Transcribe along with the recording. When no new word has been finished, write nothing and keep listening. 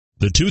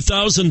The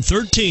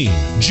 2013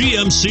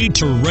 GMC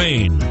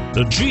Terrain.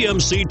 The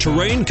GMC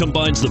Terrain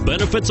combines the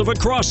benefits of a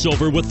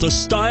crossover with the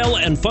style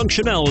and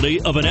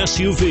functionality of an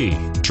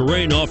SUV.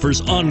 Terrain offers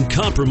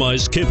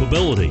uncompromised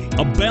capability,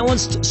 a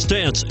balanced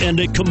stance, and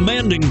a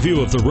commanding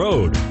view of the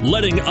road,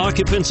 letting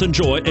occupants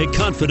enjoy a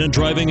confident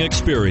driving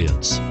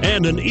experience.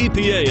 And an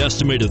EPA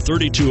estimated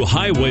 32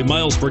 highway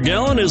miles per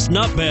gallon is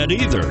not bad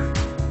either.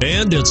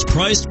 And it's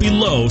priced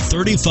below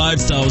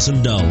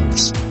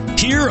 $35,000.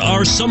 Here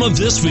are some of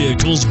this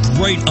vehicle's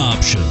great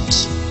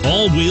options: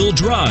 all-wheel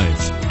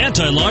drive,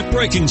 anti-lock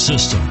braking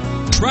system,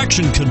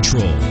 traction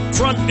control,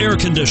 front air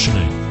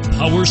conditioning,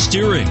 power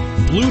steering,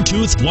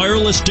 Bluetooth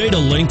wireless data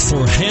link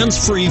for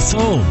hands-free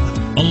phone,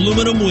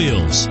 aluminum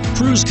wheels,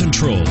 cruise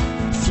control,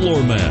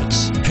 floor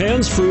mats,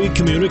 hands-free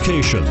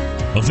communication.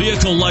 A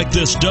vehicle like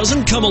this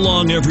doesn't come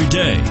along every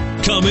day.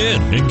 Come in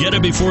and get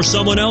it before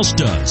someone else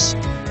does.